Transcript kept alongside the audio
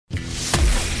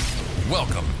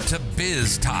Welcome to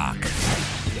Biz Talk,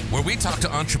 where we talk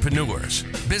to entrepreneurs,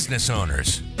 business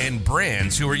owners, and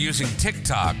brands who are using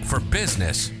TikTok for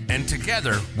business. And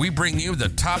together, we bring you the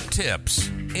top tips,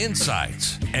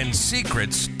 insights, and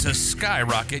secrets to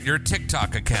skyrocket your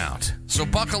TikTok account. So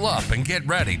buckle up and get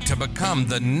ready to become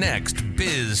the next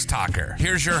Biz Talker.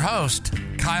 Here's your host,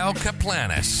 Kyle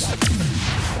Kaplanis.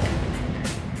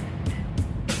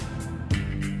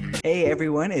 Hey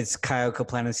everyone, it's Kyle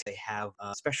Kaplanis. I have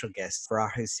a special guest,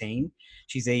 Farah Hussein.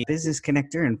 She's a business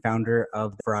connector and founder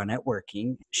of Farah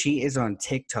Networking. She is on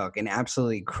TikTok and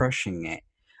absolutely crushing it.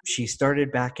 She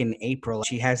started back in April.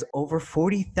 She has over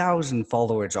 40,000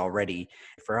 followers already.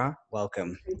 Farah,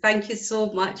 welcome. Thank you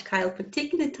so much, Kyle, for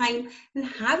taking the time and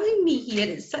having me here.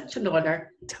 It's such an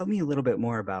honor. Tell me a little bit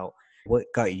more about what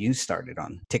got you started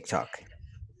on TikTok.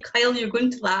 Kyle, you're going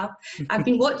to laugh. I've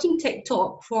been watching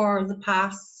TikTok for the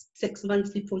past 6 months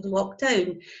before the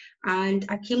lockdown, and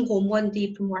I came home one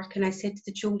day from work and I said to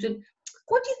the children,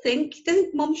 what do you think? Do you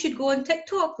think Mum should go on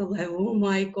TikTok? They're like, oh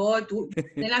my God.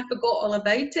 Then I forgot all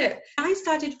about it. I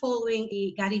started following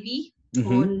Gary Vee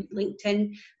on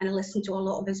LinkedIn, and I listened to a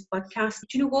lot of his podcasts.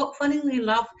 Do you know what? Funnily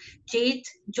enough, Jade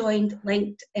joined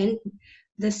LinkedIn.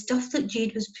 The stuff that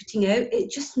Jade was putting out, it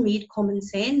just made common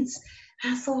sense.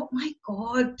 And I thought, my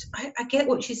God, I get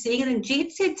what she's saying. And then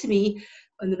Jade said to me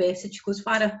on the message, she goes,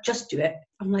 Farah, just do it.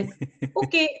 I'm like,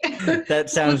 okay. That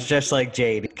sounds just like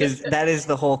Jade, because that is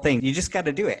the whole thing. You just got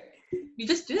to do it. You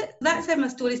just do it. That's how my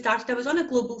story started. I was on a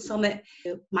global summit,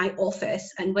 my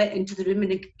office, and went into the room,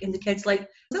 and the kids like,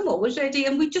 I'm always ready.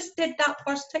 And we just did that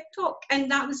first TikTok, and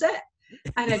that was it.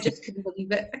 And I just couldn't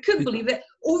believe it. I couldn't believe it.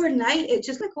 Overnight, it's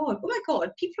just like, oh my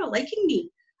God, people are liking me.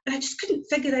 And I just couldn't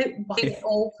figure out why it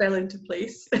all fell into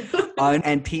place.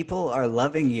 And people are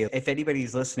loving you. If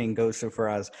anybody's listening, goes to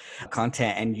Farah's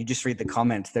content and you just read the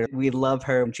comments there. We love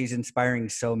her. She's inspiring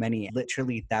so many,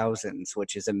 literally thousands,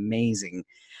 which is amazing.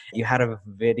 You had a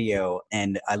video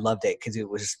and I loved it because it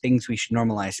was things we should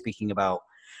normalize speaking about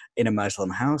in a Muslim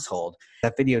household.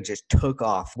 That video just took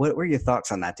off. What were your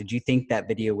thoughts on that? Did you think that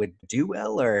video would do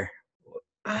well, or?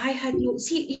 I had no,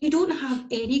 see, you don't have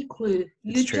any clue.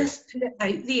 You just put it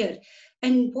out there.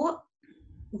 And what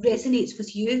resonates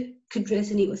with you could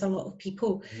resonate with a lot of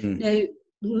people. Now,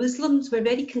 Muslims were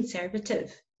very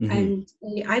conservative. And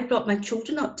I brought my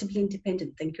children up to be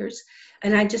independent thinkers.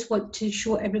 And I just want to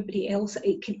show everybody else that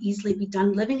it can easily be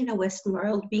done. Living in a Western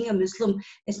world, being a Muslim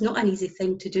is not an easy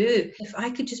thing to do. If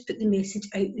I could just put the message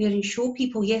out there and show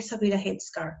people, yes, I wear a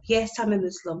headscarf. Yes, I'm a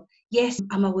Muslim. Yes,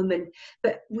 I'm a woman.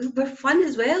 But we're fun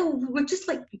as well. We're just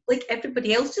like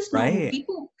everybody else, just normal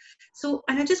people. So,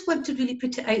 and I just want to really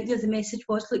put it out there. The message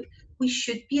was, look, we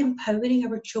should be empowering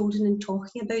our children and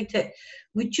talking about it.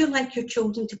 Would you like your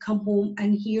children to come home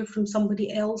and hear from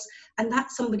somebody else, and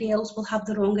that somebody else will have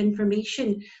the wrong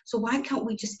information? So why can't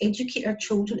we just educate our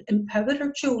children, empower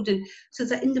our children, so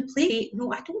that in the play,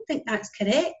 no, I don't think that's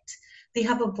correct. They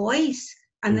have a voice,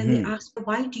 and then they ask,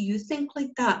 why do you think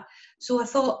like that? So I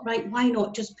thought, right, why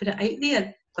not just put it out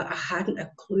there? But I hadn't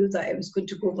a clue that it was going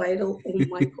to go viral. Oh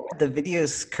my God. The video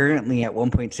is currently at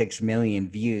 1.6 million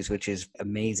views, which is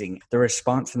amazing. The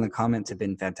response in the comments have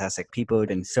been fantastic. People have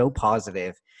been so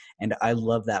positive, and I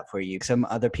love that for you. Some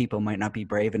other people might not be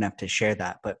brave enough to share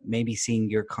that, but maybe seeing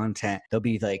your content, they'll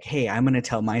be like, hey, I'm going to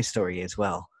tell my story as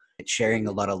well. It's sharing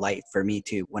a lot of light for me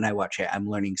too. When I watch it, I'm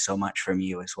learning so much from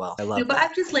you as well. I love But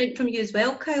I've just learned from you as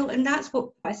well, Kyle, and that's what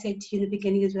I said to you in the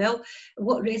beginning as well.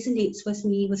 What resonates with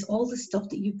me, with all the stuff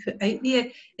that you put out there,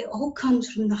 it all comes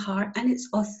from the heart and it's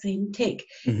authentic,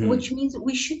 which means that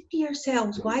we should be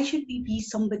ourselves. Why should we be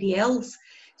somebody else?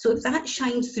 So if that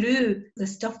shines through the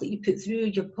stuff that you put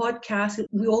through your podcast, and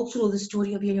we also know the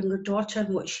story of your younger daughter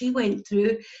and what she went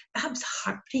through, that was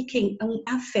heartbreaking, and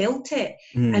I felt it.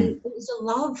 And it was a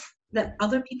love that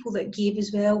other people that gave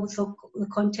as well with the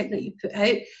content that you put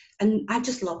out. And I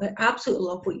just love it. I absolutely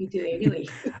love what you do anyway.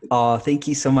 Oh, thank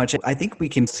you so much. I think we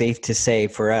can safe to say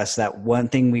for us that one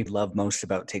thing we love most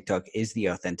about TikTok is the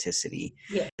authenticity.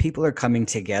 Yeah. People are coming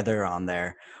together on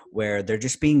there where they're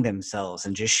just being themselves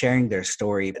and just sharing their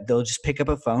story. They'll just pick up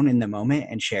a phone in the moment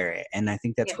and share it. And I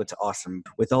think that's what's awesome.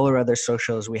 With all our other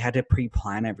socials, we had to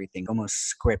pre-plan everything, almost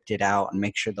script it out and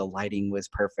make sure the lighting was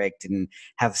perfect and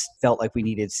have felt like we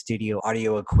needed studio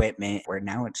audio equipment, where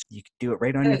now it's you can do it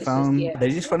right on your phone. They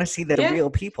just want to see the real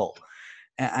people.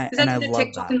 And I love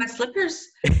TikTok that. In my slippers.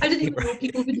 I didn't even know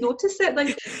people would notice it.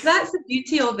 Like, that's the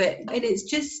beauty of it. And it's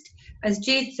just, as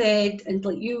Jade said, and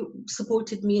like you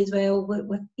supported me as well,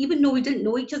 with even though we didn't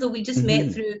know each other, we just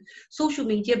met through social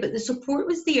media, but the support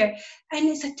was there. And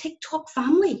it's a TikTok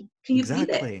family. Can you believe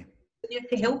it? there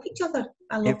to help each other.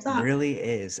 I love that. It really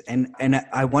is. And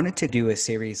I wanted to do a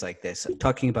series like this,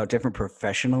 talking about different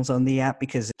professionals on the app,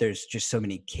 because there's just so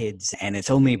many kids and it's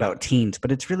only about teens,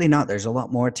 but it's really not. There's a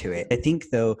lot more to it. I think,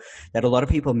 though, that a lot of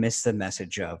people miss the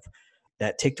message of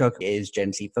that TikTok is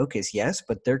Gen Z focused, yes,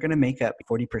 but they're going to make up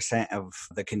 40% of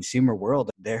the consumer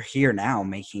world. They're here now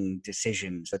making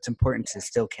decisions. So it's important to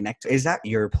still connect. Is that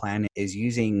your plan, is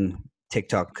using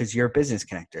TikTok, because you're a business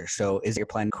connector? So is your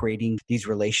plan creating these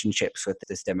relationships with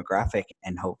this demographic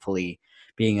and hopefully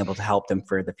being able to help them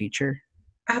for the future?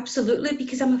 Absolutely,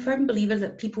 because I'm a firm believer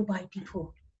that people buy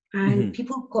people. And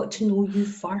people got to know you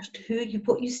first,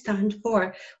 what you stand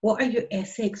for, what are your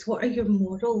ethics, what are your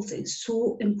morals. It's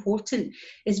so important.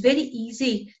 It's very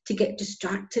easy to get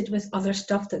distracted with other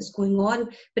stuff that's going on.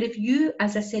 But if you,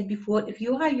 as I said before, if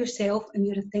you are yourself and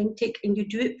you're authentic and you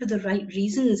do it for the right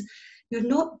reasons, you're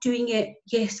not doing it,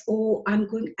 yes, oh, I'm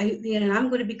going out there and I'm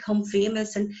going to become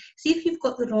famous. And see, if you've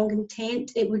got the wrong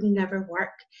intent, it would never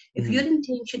work. If your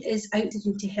intention is out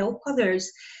to help others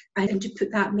and to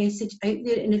put that message out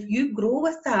there, and if you grow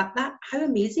with that, how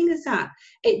amazing is that?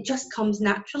 It just comes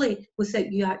naturally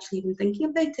without you actually even thinking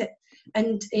about it.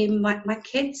 And my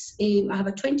kids, I have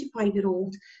a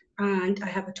 25-year-old and I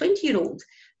have a 20-year-old.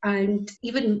 And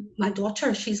even my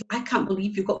daughter, I can't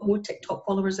believe you've got more TikTok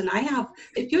followers than I have.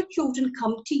 If your children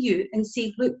come to you and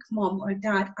say, look, mom or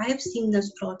dad, I have seen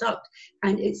this product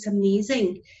and it's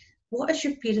amazing, what is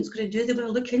your parents going to do? They're going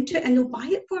to look into it and they'll buy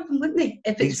it for them, wouldn't they?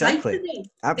 If it's exactly. Right for them.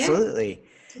 Absolutely.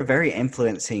 Yeah. A very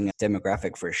influencing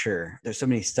demographic for sure. There's so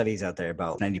many studies out there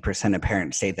about 90% of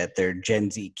parents say that their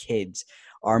Gen Z kids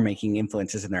are making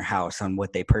influences in their house on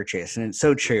what they purchase. And it's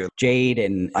so true. Jade,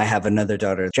 and I have another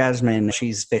daughter, Jasmine,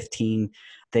 she's 15.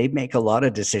 They make a lot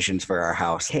of decisions for our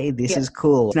house. Hey, this is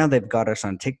cool. Now they've got us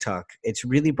on TikTok. It's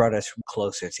really brought us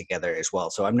closer together as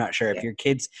well. So I'm not sure if your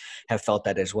kids have felt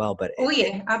that as well, but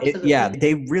absolutely.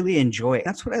 They really enjoy it.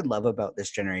 That's what I love about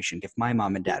this generation. If my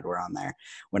mom and dad were on there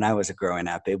when I was growing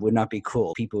up, it would not be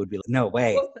cool. People would be like, no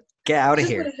way. Get out of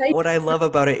here. What I love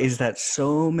about it is that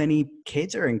so many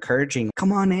kids are encouraging,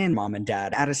 come on in, mom and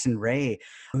dad. Addison Rae,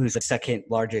 who's the second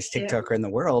largest TikToker in the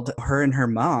world, her and her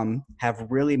mom have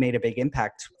really made a big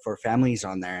impact for families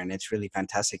on there. And it's really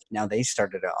fantastic. Now they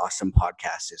started an awesome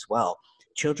podcast as well.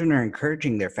 Children are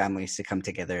encouraging their families to come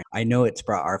together. I know it's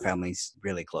brought our families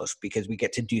really close because we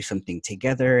get to do something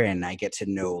together and I get to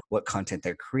know what content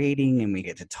they're creating and we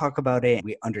get to talk about it.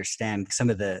 We understand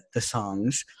some of the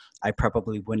songs. I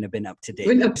probably wouldn't have been up to date.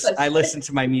 I listen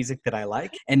to my music that I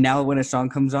like. And now when a song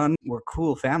comes on, we're a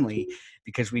cool family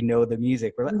because we know the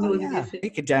music. We're like, oh yeah, we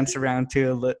could dance around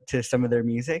to some of their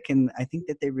music. And I think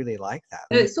that they really like that.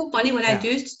 It's so funny when I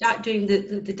do start doing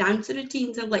the dance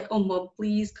routines. I'm like, oh mom,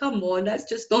 please, come on. That's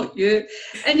just not you.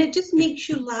 And it just makes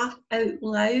you laugh out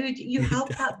loud. You have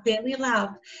that belly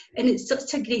laugh. And it's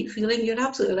such a great feeling. You're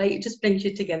absolutely right. It just brings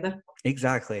you together.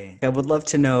 Exactly. I would love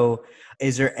to know,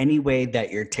 is there any way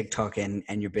that your TikTok and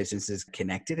your business is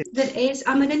connected? There is.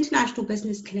 I'm an international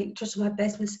business connector, so my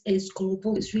business is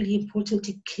global. It's really important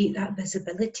to create that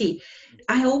visibility.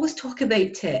 I always talk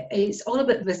about it. It's all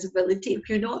about visibility. If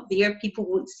you're not there, people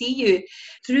won't see you.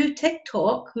 Through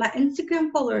TikTok, my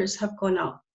Instagram followers have gone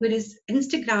up, whereas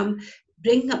Instagram,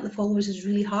 bringing up the followers is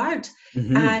really hard.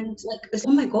 And like,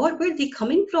 oh my God, where are they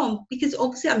coming from? Because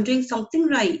obviously I'm doing something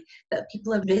right, that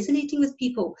people are resonating with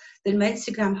people. Then my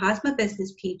Instagram has my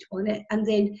business page on it. And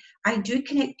then I do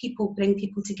connect people, bring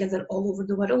people together all over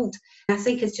the world. And I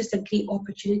think it's just a great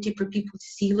opportunity for people to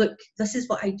see, look, this is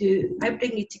what I do. I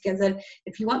bring you together.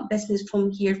 If you want business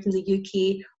from here, from the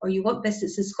UK, or you want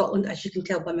business in Scotland, as you can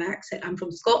tell by my accent, I'm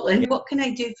from Scotland. What can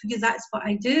I do for you? That's what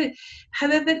I do.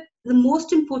 However, the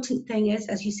most important thing is,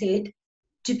 as you said,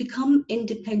 to become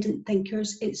independent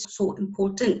thinkers. It's so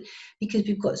important because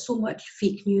we've got so much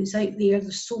fake news out there.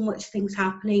 There's so much things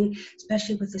happening,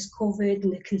 especially with this COVID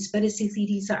and the conspiracy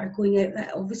theories that are going out.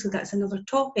 Obviously, that's another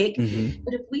topic.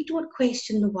 But if we don't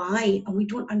question the why and we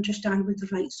don't understand where the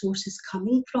right source is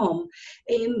coming from,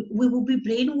 we will be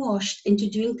brainwashed into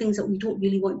doing things that we don't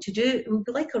really want to do. We'll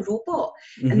be like a robot.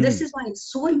 And this is why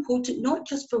it's so important, not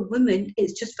just for women,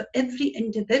 it's just for every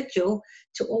individual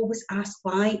to always ask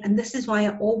why. And this is why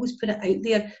I always put it out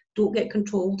there. Don't get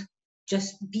controlled.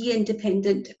 Just be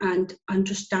independent and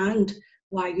understand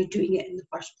why you're doing it in the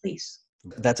first place.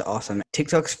 That's awesome.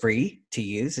 TikTok's free to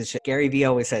use. It's just, Gary Vee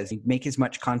always says, make as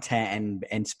much content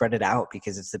and spread it out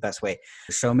because it's the best way.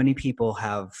 So many people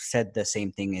have said the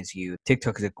same thing as you.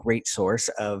 TikTok is a great source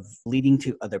of leading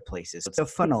to other places. It's a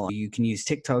funnel. You can use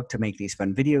TikTok to make these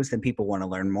fun videos. Then people want to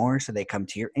learn more. So they come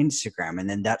to your Instagram. And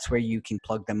then that's where you can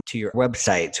plug them to your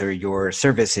websites or your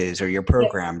services or your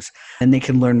programs. And they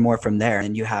can learn more from there.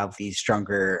 And you have these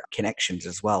stronger connections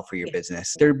as well for your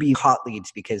business. There'd be hot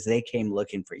leads because they came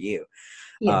looking for you.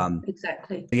 Yeah,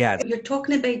 exactly. Yeah. You're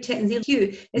talking about it and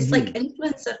it's like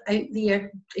influencers out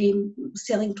there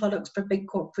selling products for big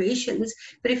corporations.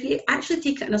 But if you actually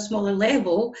take it on a smaller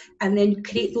level and then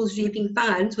create those raving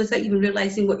fans without even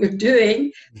realizing what you're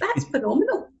doing, that's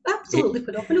phenomenal. Absolutely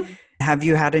phenomenal. Have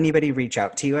you had anybody reach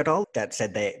out to you at all that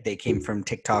said they came from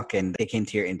TikTok and they came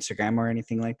to your Instagram or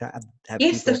anything like that?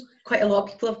 Yes, there's quite a lot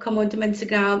of people have come onto my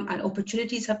Instagram and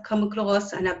opportunities have come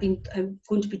across, and I'm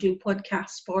going to be doing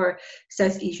podcasts for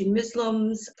South Asian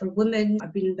Muslims, for women.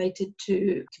 I've been invited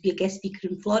to be a guest speaker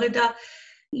in Florida.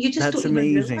 You just don't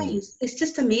even realize. It's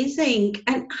just amazing.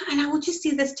 And I will just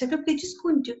say this to everybody, just go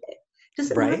and do it.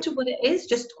 Doesn't matter what it is,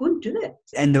 just go and do it.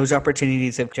 And those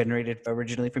opportunities have generated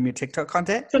originally from your TikTok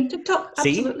content? From TikTok,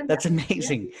 absolutely. See, that's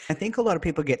amazing. Yeah. I think a lot of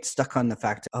people get stuck on the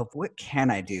fact of what can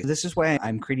I do? This is why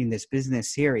I'm creating this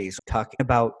business series talking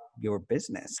about your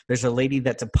business. There's a lady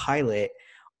that's a pilot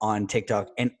on TikTok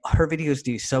and her videos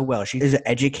do so well. She is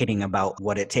educating about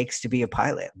what it takes to be a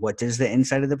pilot. What does the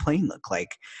inside of the plane look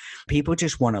like? People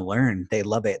just want to learn. They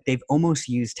love it. They've almost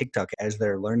used TikTok as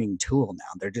their learning tool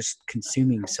now. They're just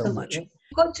consuming so much. You've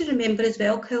got to remember as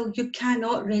well, Kyle, you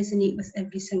cannot resonate with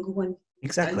every single one.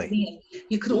 Exactly.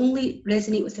 You can only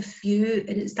resonate with a few,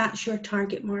 and that's your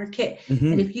target market.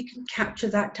 Mm-hmm. And if you can capture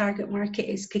that target market,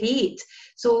 it's great.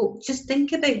 So just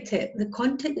think about it. The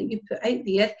content that you put out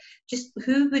there, just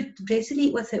who would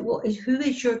resonate with it? Who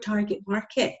is your target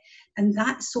market? And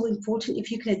that's so important.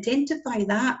 If you can identify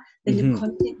that, then your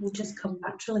content will just come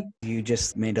naturally. You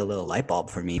just made a little light bulb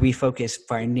for me. We focus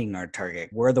finding our target.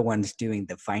 We're the ones doing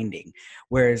the finding.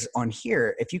 Whereas on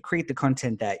here, if you create the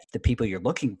content that the people you're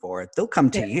looking for, they'll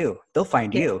come to you. They'll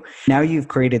find you. Now you've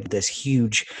created this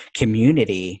huge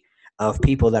community of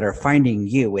people that are finding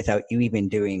you without you even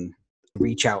doing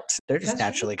reach out. They're just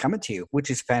naturally coming to you, which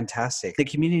is fantastic. The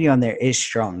community on there is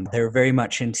strong. They're very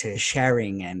much into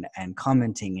sharing and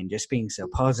commenting and just being so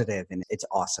positive, and it's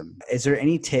awesome. Is there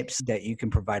any tips that you can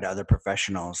provide to other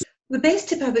professionals? The best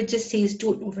tip I would just say is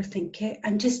don't overthink it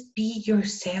and just be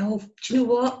yourself. Do you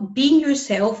know what? Being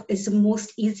yourself is the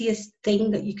most easiest thing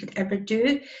that you could ever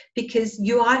do, because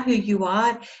you are who you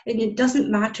are, and it doesn't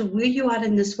matter where you are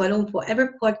in this world,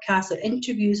 whatever podcasts or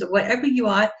interviews or whatever you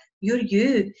are, you're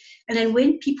you. And then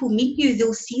when people meet you,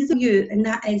 they'll see you, and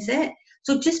that is it.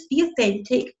 So just be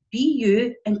authentic, be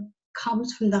you, and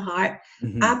comes from the heart.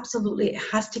 Absolutely, it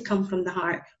has to come from the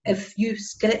heart. If you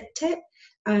script it,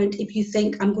 and if you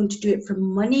think I'm going to do it for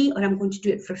money or I'm going to do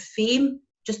it for fame,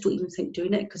 just don't even think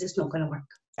doing it, because it's not going to work.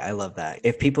 I love that.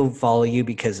 If people follow you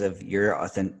because of your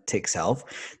authentic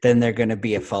self, then they're going to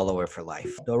be a follower for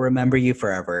life. They'll remember you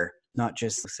forever, not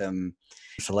just some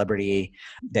celebrity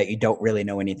that you don't really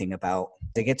know anything about.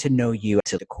 They get to know you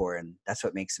to the core, and that's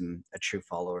what makes them a true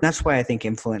follower. That's why I think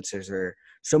influencers are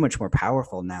so much more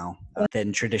powerful now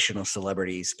than traditional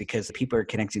celebrities, because people are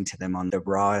connecting to them on the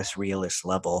rawest, realest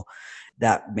level.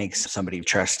 That makes somebody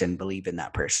trust and believe in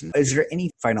that person. Is there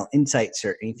any final insights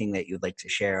or anything that you'd like to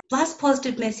share? Last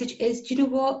positive message is, do you know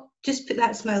what? Just put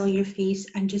that smile on your face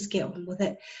and just get on with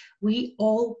it. We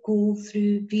all go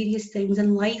through various things,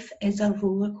 and life is a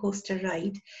roller coaster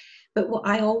ride. But what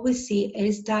I always say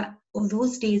is that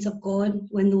those days have gone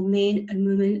when the men and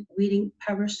women wearing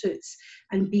power suits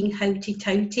and being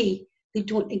howty-towty, they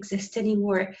don't exist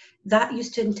anymore. That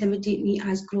used to intimidate me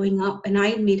as growing up, and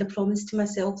I made a promise to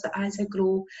myself that as I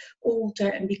grow older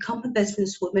and become a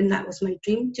businesswoman, that was my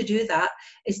dream to do that,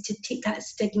 is to take that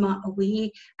stigma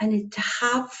away and to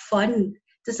have fun.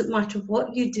 Doesn't matter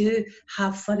what you do,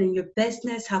 have fun in your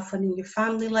business, have fun in your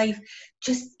family life.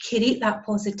 Just create that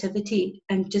positivity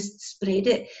and just spread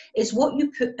it. It's what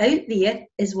you put out there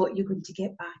is what you're going to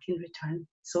get back in return.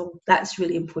 So that's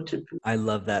really important for me. I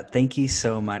love that. Thank you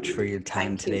so much for your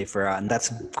time today, Farah. That's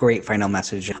a great final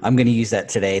message. I'm going to use that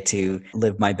today to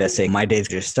live my best day. My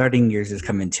days are starting, yours is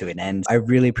coming to an end. I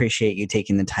really appreciate you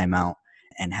taking the time out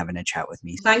and having a chat with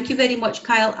me. Thank you very much,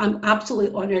 Kyle. I'm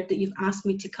absolutely honoured that you've asked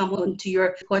me to come on to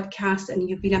your podcast, and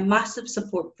you've been a massive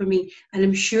support for me, and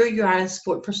I'm sure you are a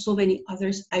support for so many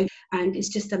others out, and it's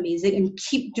just amazing. And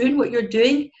keep doing what you're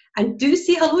doing, and do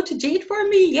say hello to Jade for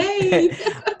me. Yay!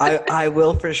 I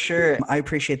will for sure. I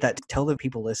appreciate that. Tell the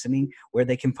people listening where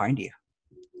they can find you.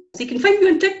 So you can find me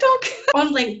on TikTok,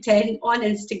 on LinkedIn, on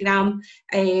Instagram,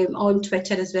 on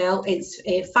Twitter as well. It's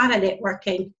Farah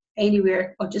Networking.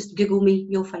 Anywhere, or just Google me,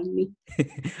 you'll find me.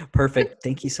 Perfect.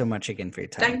 Thank you so much again for your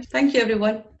time. Thank you,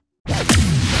 everyone.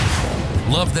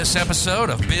 Love this episode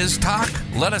of Biz Talk?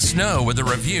 Let us know with a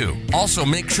review. Also,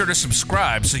 make sure to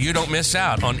subscribe so you don't miss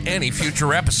out on any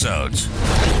future episodes.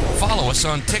 Follow us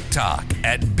on TikTok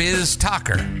at Biz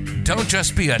Talker. Don't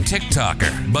just be a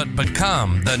TikToker, but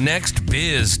become the next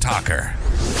Biz Talker.